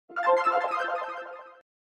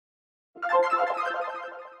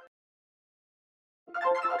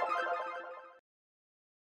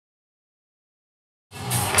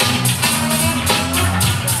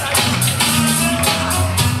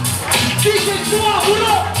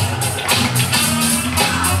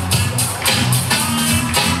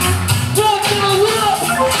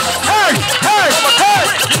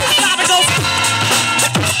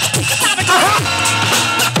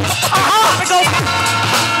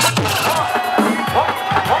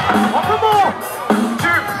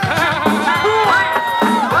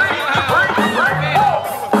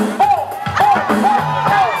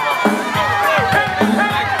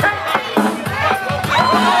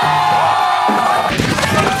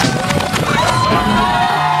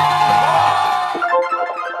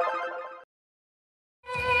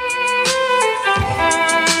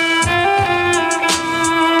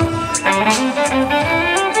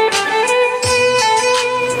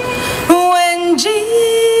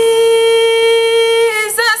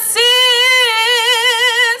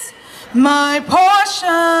My portion.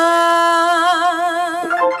 I'm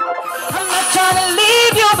not trying to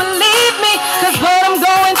leave you, believe me, 'cause what I'm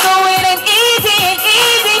going through it ain't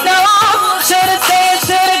easy, no. Should've stayed,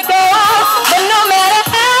 should've go, but no matter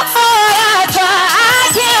how hard I try,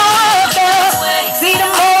 I can't walk away. See, the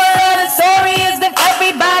moral of the story is that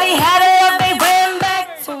everybody had a love they ran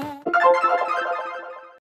back to.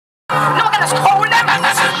 No, I gotta score with that man,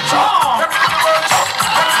 that's it.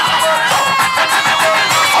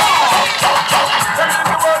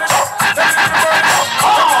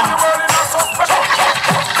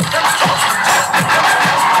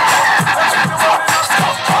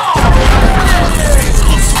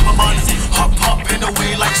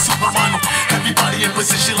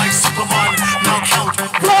 Position like Superman, knock out.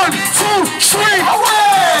 1, 2, 3,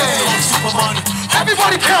 away! Superman,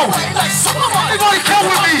 everybody count. Like Superman, everybody count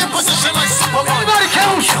with me. Position like Superman, everybody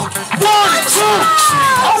count. 1, 2, 3,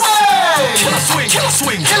 away! Killer swing, killer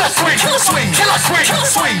swing, killer swing, killer swing, killer swing, killer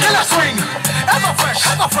swing, killer swing. Ever fresh,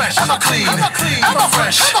 ever fresh, ever clean, ever clean, ever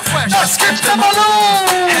fresh, ever fresh. Now skip the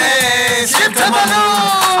balloon, hey, skip the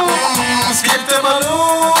balloon, skip the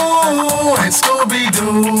balloon, and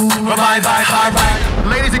Scooby-Doo. Bye, bye, bye, bye.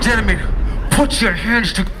 Ladies and gentlemen, put your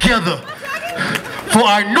hands together for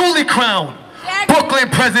our newly crowned Brooklyn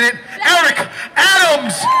president, Eric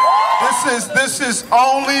Adams. This is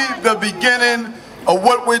only the beginning of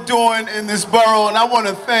what we're doing in this borough, and I want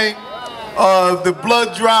to thank the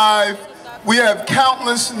blood drive. We have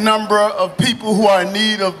countless number of people who are in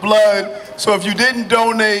need of blood, so if you didn't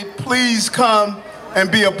donate, please come and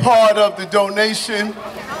be a part of the donation.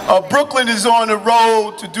 Brooklyn is on the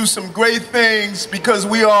road to do some great things because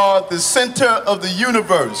we are the center of the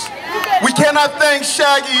universe. We cannot thank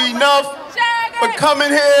Shaggy enough for coming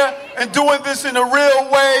here and doing this in a real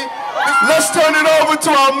way. Let's turn it over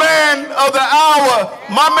to our man of the hour,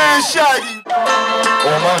 my man Shaggy.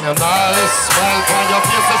 Oh man, you're nice. Smile on your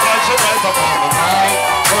face is like she right up on the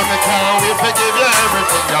night. But me can't wait to give you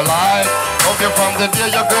everything you like. Hope you from the day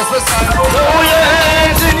your girls beside. Throw your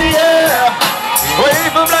hands in the air.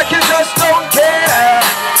 Wave them like you just don't care.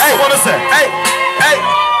 Hey, what is it? Hey, hey,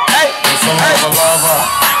 hey. It's a lover, lover.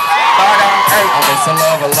 Hey, it's a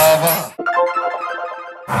lover, lover.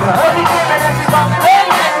 I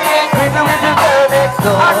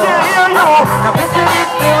can hear you. Now picture this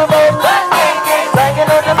billboard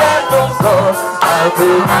banging on the bathroom floor. I'll be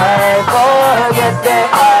right forget that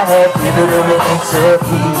I have given her an extra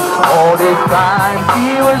key. All this time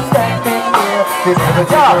she was standing there. She never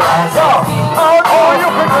took her eyes off me. Oh, you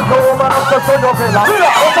can go over and just turn your pillar.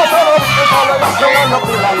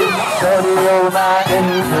 Shorty, you're my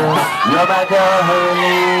angel. You're my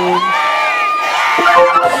darling.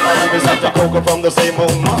 It's such a coca from the same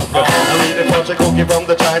old market. I read a fortune cookie from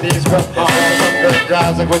the Chinese restaurant. Some good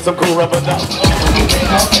guys and with some cool rubber ducks.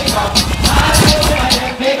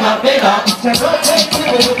 Big up, big up. Say, go take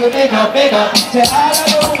it, big up, big up. Say, I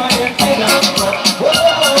don't know my big up. Whoa, I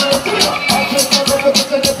just want to go to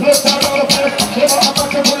the place I know the place. Say, I'm about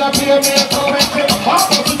to pull up here, me and come and say, I'm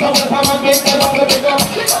going to go with my big up, big up.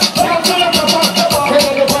 Say, I'm going to go to the bar. Say,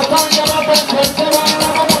 the bar, I'm going to go to the bar.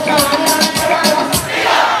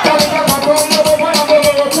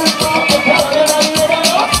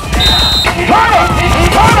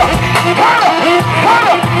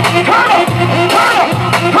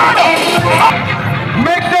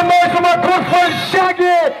 Make some noise for my good friend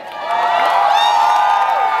Shaggy.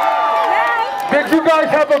 Did you guys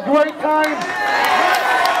have a great time?